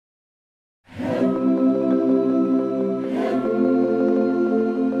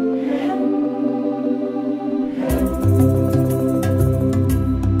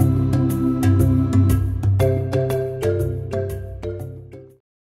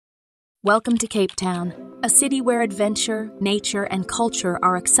Welcome to Cape Town, a city where adventure, nature, and culture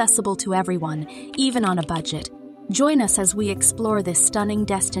are accessible to everyone, even on a budget. Join us as we explore this stunning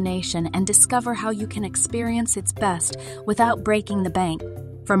destination and discover how you can experience its best without breaking the bank.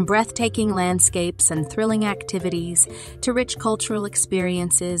 From breathtaking landscapes and thrilling activities to rich cultural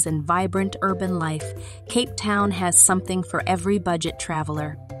experiences and vibrant urban life, Cape Town has something for every budget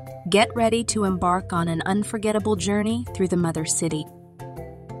traveler. Get ready to embark on an unforgettable journey through the Mother City.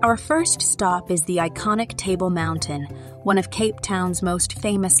 Our first stop is the iconic Table Mountain, one of Cape Town's most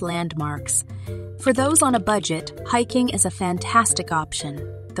famous landmarks. For those on a budget, hiking is a fantastic option.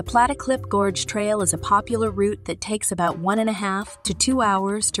 The Platteklip Gorge Trail is a popular route that takes about 1.5 to 2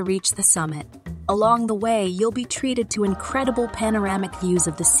 hours to reach the summit. Along the way, you'll be treated to incredible panoramic views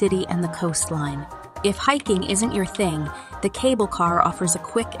of the city and the coastline. If hiking isn't your thing, the cable car offers a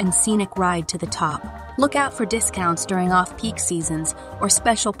quick and scenic ride to the top. Look out for discounts during off-peak seasons or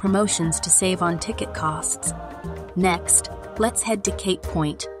special promotions to save on ticket costs. Next, let's head to Cape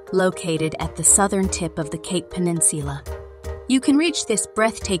Point, located at the southern tip of the Cape Peninsula. You can reach this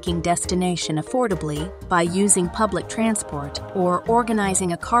breathtaking destination affordably by using public transport or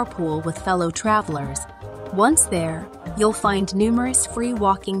organizing a carpool with fellow travelers. Once there, you'll find numerous free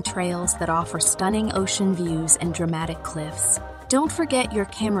walking trails that offer stunning ocean views and dramatic cliffs. Don't forget your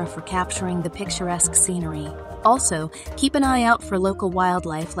camera for capturing the picturesque scenery. Also, keep an eye out for local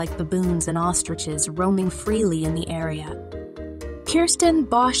wildlife like baboons and ostriches roaming freely in the area. Kirsten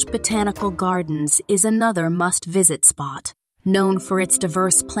Bosch Botanical Gardens is another must-visit spot. Known for its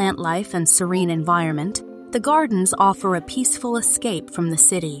diverse plant life and serene environment, the gardens offer a peaceful escape from the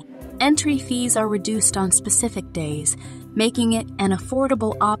city. Entry fees are reduced on specific days, making it an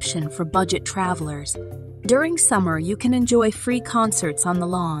affordable option for budget travelers. During summer, you can enjoy free concerts on the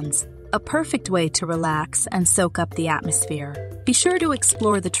lawns, a perfect way to relax and soak up the atmosphere. Be sure to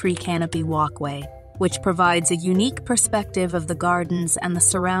explore the tree canopy walkway, which provides a unique perspective of the gardens and the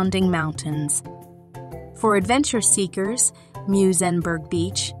surrounding mountains. For adventure seekers, Muizenberg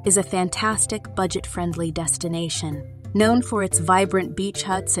Beach is a fantastic budget-friendly destination. Known for its vibrant beach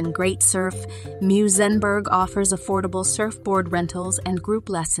huts and great surf, Muizenberg offers affordable surfboard rentals and group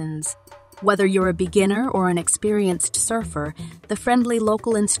lessons. Whether you're a beginner or an experienced surfer, the friendly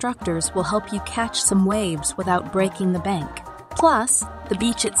local instructors will help you catch some waves without breaking the bank. Plus, the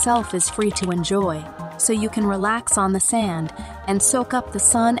beach itself is free to enjoy, so you can relax on the sand and soak up the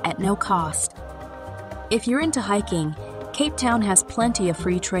sun at no cost. If you're into hiking, Cape Town has plenty of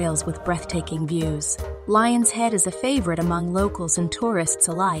free trails with breathtaking views. Lion's Head is a favorite among locals and tourists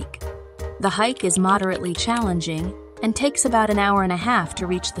alike. The hike is moderately challenging and takes about 1.5 hours to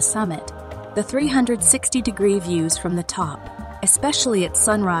reach the summit. The 360-degree views from the top, especially at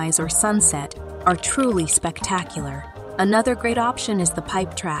sunrise or sunset, are truly spectacular. Another great option is the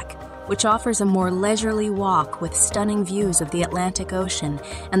Pipe Track, which offers a more leisurely walk with stunning views of the Atlantic Ocean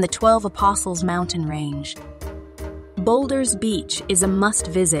and the 12 Apostles mountain range. Boulders Beach is a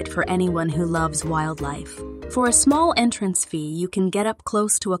must-visit for anyone who loves wildlife. For a small entrance fee, you can get up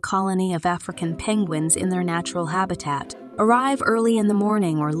close to a colony of African penguins in their natural habitat. Arrive early in the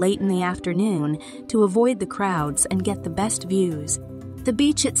morning or late in the afternoon to avoid the crowds and get the best views. The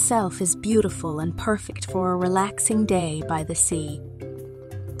beach itself is beautiful and perfect for a relaxing day by the sea.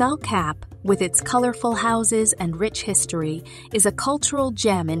 Bo-Kaap, with its colorful houses and rich history, is a cultural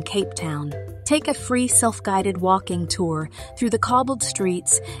gem in Cape Town. Take a free self-guided walking tour through the cobbled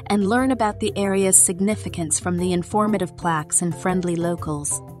streets and learn about the area's significance from the informative plaques and friendly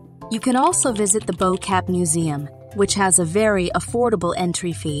locals. You can also visit the Bo-Kaap Museum, which has a very affordable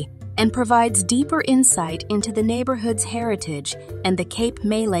entry fee and provides deeper insight into the neighborhood's heritage and the Cape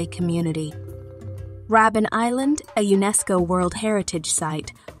Malay community. Robben Island, a UNESCO World Heritage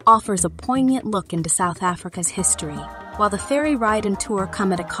Site, offers a poignant look into South Africa's history. While the ferry ride and tour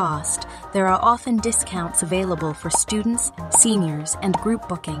come at a cost, there are often discounts available for students, seniors, and group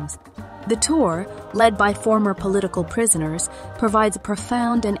bookings. The tour, led by former political prisoners, provides a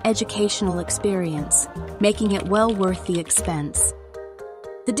profound and educational experience, making it well worth the expense.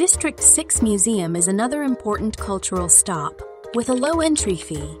 The District 6 Museum is another important cultural stop. With a low entry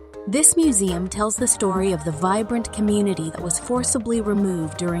fee, this museum tells the story of the vibrant community that was forcibly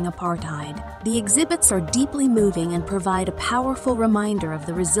removed during apartheid. The exhibits are deeply moving and provide a powerful reminder of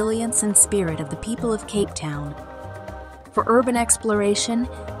the resilience and spirit of the people of Cape Town. For urban exploration,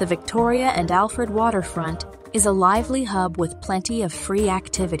 the Victoria and Alfred waterfront is a lively hub with plenty of free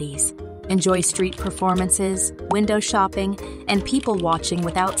activities. Enjoy street performances, window shopping, and people watching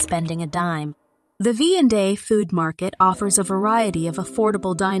without spending a dime. The V&A Food Market offers a variety of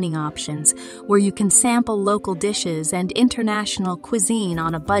affordable dining options where you can sample local dishes and international cuisine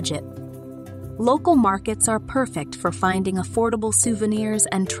on a budget. Local markets are perfect for finding affordable souvenirs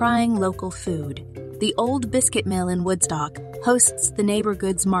and trying local food. The Old Biscuit Mill in Woodstock hosts the Neighbor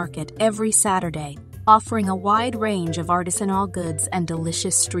Goods Market every Saturday, offering a wide range of artisanal goods and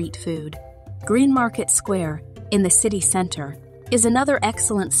delicious street food. Green Market Square, in the city center, is another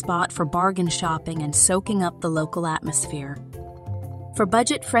excellent spot for bargain shopping and soaking up the local atmosphere. For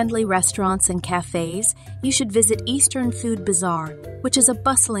budget-friendly restaurants and cafes, you should visit Eastern Food Bazaar, which is a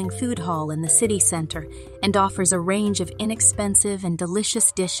bustling food hall in the city center and offers a range of inexpensive and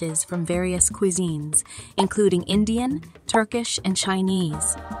delicious dishes from various cuisines, including Indian, Turkish, and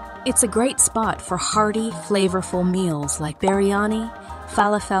Chinese. It's a great spot for hearty, flavorful meals like biryani,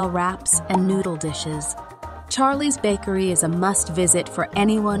 falafel wraps, and noodle dishes. Charlie's Bakery is a must-visit for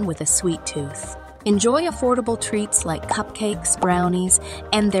anyone with a sweet tooth. Enjoy affordable treats like cupcakes, brownies,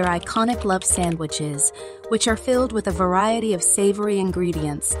 and their iconic love sandwiches, which are filled with a variety of savory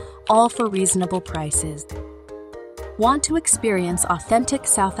ingredients, all for reasonable prices. Want to experience authentic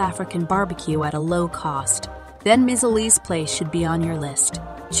South African barbecue at a low cost? Then Ms. Ali's Place should be on your list.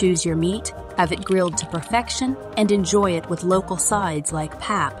 Choose your meat, have it grilled to perfection, and enjoy it with local sides like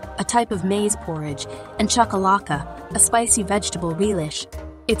pap, a type of maize porridge, and chakalaka, a spicy vegetable relish.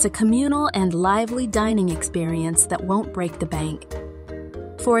 It's a communal and lively dining experience that won't break the bank.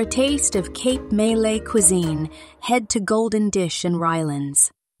 For a taste of Cape Malay cuisine, head to Golden Dish in Rylands.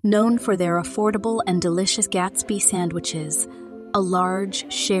 Known for their affordable and delicious Gatsby sandwiches, a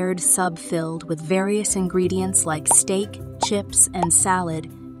large, shared sub filled with various ingredients like steak, chips, and salad,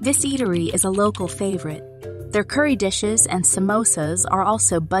 this eatery is a local favorite. Their curry dishes and samosas are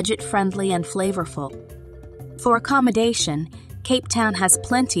also budget-friendly and flavorful. For accommodation, Cape Town has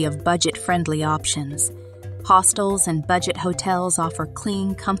plenty of budget-friendly options. Hostels and budget hotels offer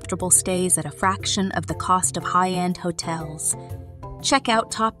clean, comfortable stays at a fraction of the cost of high-end hotels. Check out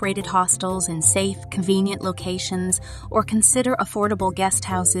top-rated hostels in safe, convenient locations, or consider affordable guest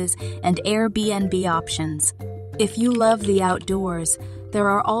houses and Airbnb options. If you love the outdoors, there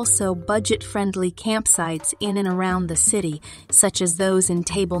are also budget-friendly campsites in and around the city, such as those in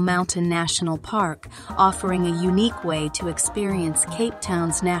Table Mountain National Park, offering a unique way to experience Cape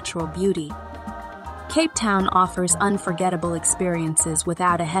Town's natural beauty. Cape Town offers unforgettable experiences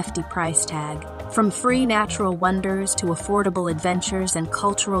without a hefty price tag. From free natural wonders to affordable adventures and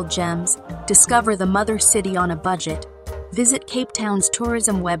cultural gems, discover the Mother City on a budget. Visit Cape Town's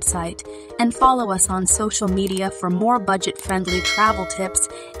tourism website and follow us on social media for more budget-friendly travel tips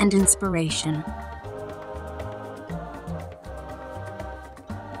and inspiration.